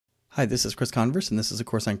Hi, this is Chris Converse, and this is a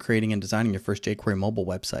course on creating and designing your first jQuery mobile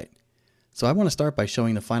website. So I want to start by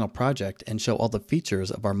showing the final project and show all the features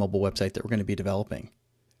of our mobile website that we're going to be developing.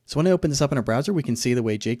 So when I open this up in a browser, we can see the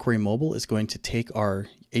way jQuery Mobile is going to take our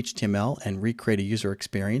HTML and recreate a user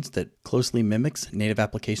experience that closely mimics native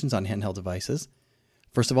applications on handheld devices.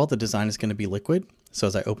 First of all, the design is going to be liquid. So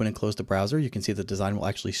as I open and close the browser, you can see the design will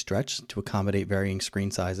actually stretch to accommodate varying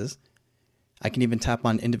screen sizes. I can even tap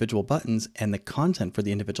on individual buttons and the content for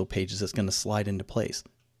the individual pages is going to slide into place.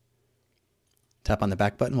 Tap on the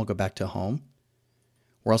back button, we'll go back to home.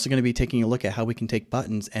 We're also going to be taking a look at how we can take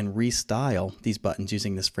buttons and restyle these buttons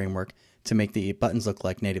using this framework to make the buttons look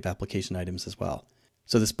like native application items as well.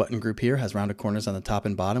 So this button group here has rounded corners on the top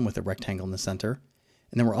and bottom with a rectangle in the center.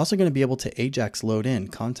 And then we're also going to be able to AJAX load in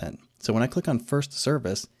content. So when I click on First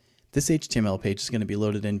Service, this HTML page is going to be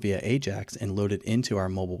loaded in via AJAX and loaded into our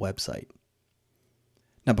mobile website.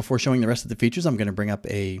 Now before showing the rest of the features, I'm going to bring up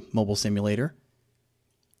a mobile simulator.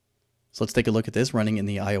 So let's take a look at this running in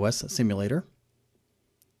the iOS simulator.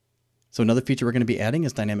 So another feature we're going to be adding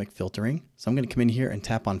is dynamic filtering. So I'm going to come in here and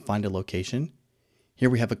tap on Find a Location. Here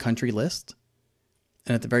we have a country list.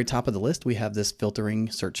 And at the very top of the list, we have this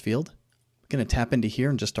filtering search field. I'm going to tap into here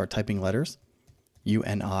and just start typing letters, U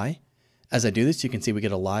and I. As I do this, you can see we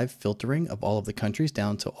get a live filtering of all of the countries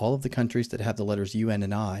down to all of the countries that have the letters U, N,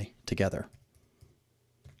 and I together.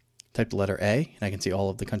 Type the letter A, and I can see all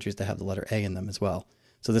of the countries that have the letter A in them as well.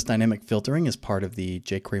 So this dynamic filtering is part of the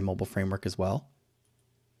jQuery mobile framework as well.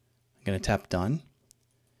 I'm going to tap Done.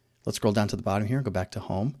 Let's scroll down to the bottom here and go back to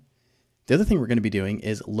Home. The other thing we're going to be doing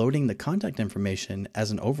is loading the contact information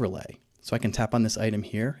as an overlay. So I can tap on this item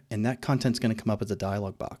here, and that content's going to come up as a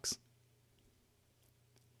dialog box.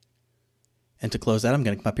 And to close that, I'm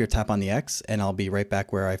going to come up here, tap on the X, and I'll be right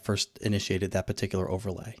back where I first initiated that particular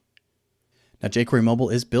overlay. Now jQuery Mobile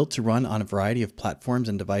is built to run on a variety of platforms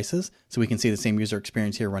and devices, so we can see the same user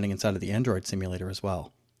experience here running inside of the Android simulator as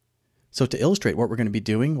well. So to illustrate what we're going to be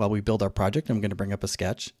doing while we build our project, I'm going to bring up a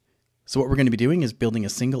sketch. So what we're going to be doing is building a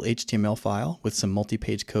single HTML file with some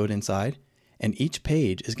multi-page code inside, and each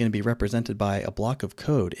page is going to be represented by a block of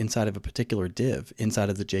code inside of a particular div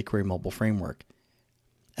inside of the jQuery Mobile framework.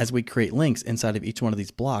 As we create links inside of each one of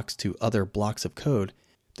these blocks to other blocks of code,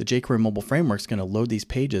 the jQuery mobile framework is going to load these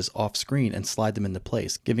pages off screen and slide them into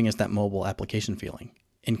place, giving us that mobile application feeling.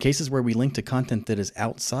 In cases where we link to content that is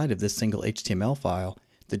outside of this single HTML file,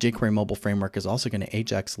 the jQuery mobile framework is also going to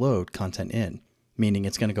AJAX load content in, meaning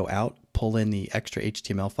it's going to go out, pull in the extra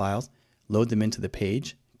HTML files, load them into the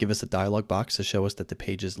page, give us a dialog box to show us that the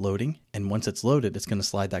page is loading, and once it's loaded, it's going to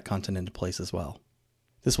slide that content into place as well.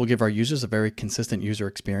 This will give our users a very consistent user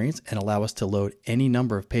experience and allow us to load any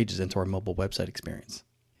number of pages into our mobile website experience.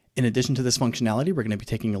 In addition to this functionality, we're going to be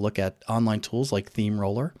taking a look at online tools like Theme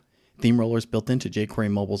Roller. Theme Roller is built into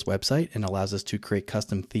jQuery Mobile's website and allows us to create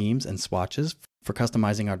custom themes and swatches for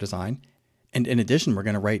customizing our design. And in addition, we're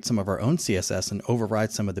going to write some of our own CSS and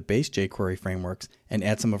override some of the base jQuery frameworks and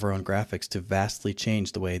add some of our own graphics to vastly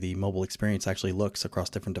change the way the mobile experience actually looks across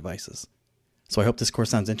different devices. So I hope this course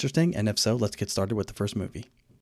sounds interesting, and if so, let's get started with the first movie.